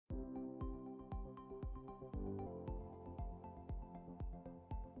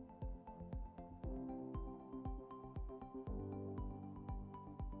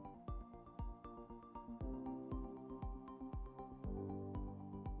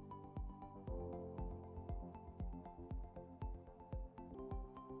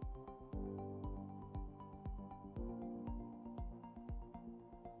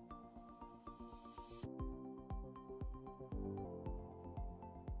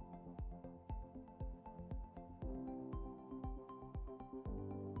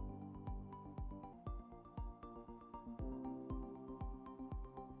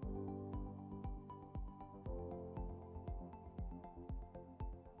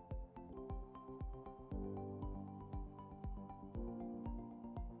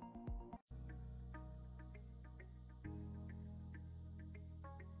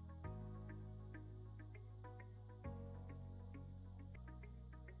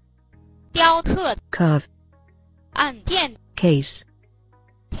雕刻 carve, 按键 case,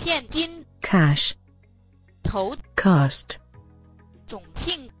 现金 cash, 头 cast, 种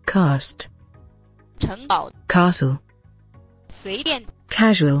姓 cast, 城堡 castle, 随便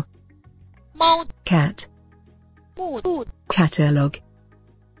casual, 猫 cat, 目录 catalogue,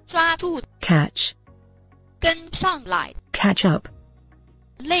 抓住 catch, 跟上来 catch up,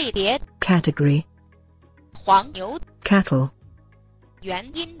 类别 category, 黄牛 cattle, 原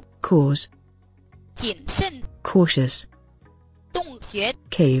因 cause, 谨慎 cautious, 洞穴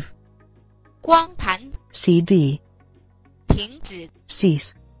cave, 光盘 CD, 停止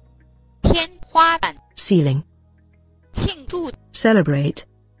cease, 天花板 ceiling, 庆祝 celebrate,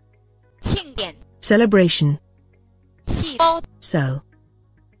 庆典 celebration, 细胞 cell,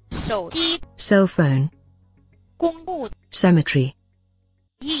 手机 cell phone, 公墓 cemetery,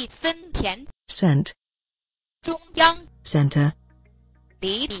 1分钱 cent, 中央 center,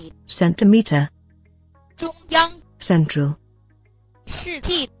 厘米 centimeter, 中央 central, 世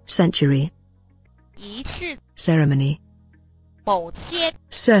纪 century, 仪式 ceremony, 某些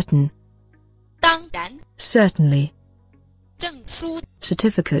certain, 当然 certainly, 证书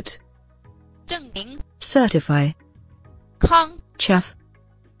certificate, 证明 certify, 康 chaff,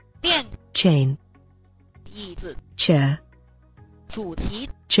 链 chain, 椅子 chair, 主席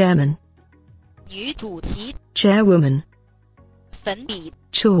chairman, 女主席 chairwoman, 粉笔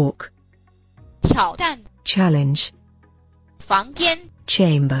chalk, 挑战 challenge, 房间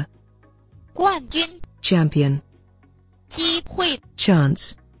chamber, 冠军 champion, 机会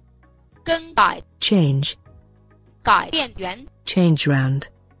chance, 更改 change, 改变员 change round,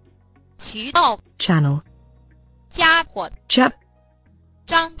 渠道 channel, 家伙 chap,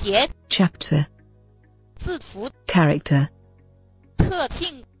 章节 chapter, 字符 character, 特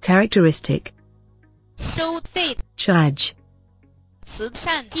性 characteristic, 收费 charge, 慈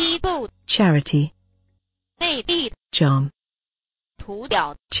善机构 charity, 魅力 charm, 图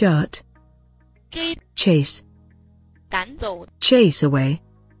表 chart, 追 chase, 赶走 chase away,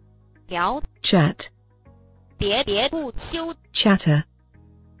 聊 chat, 喋不休 chatter,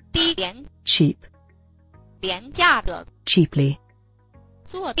 低廉 cheap, 廉价的 cheaply,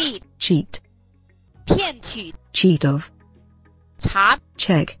 作弊 cheat, 骗取 cheat of, 查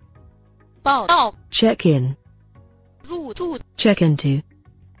check, 报道 check in, 入住 check into,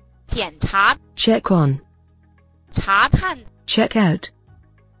 检查 check on, 查看 check out,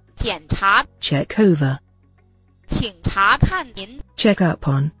 检查 check over, 请查看您 check up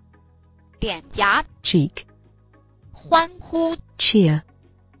on, 脸颊 cheek, 欢呼 cheer,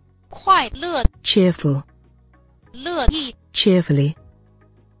 快乐 cheerful, 乐意 cheerfully,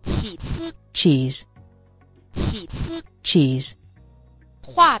 起司 cheese, 起司 cheese,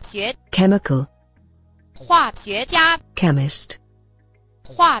 化学 chemical, 化学家 chemist,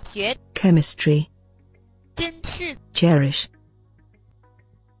 化学 chemistry, 真是 cherish,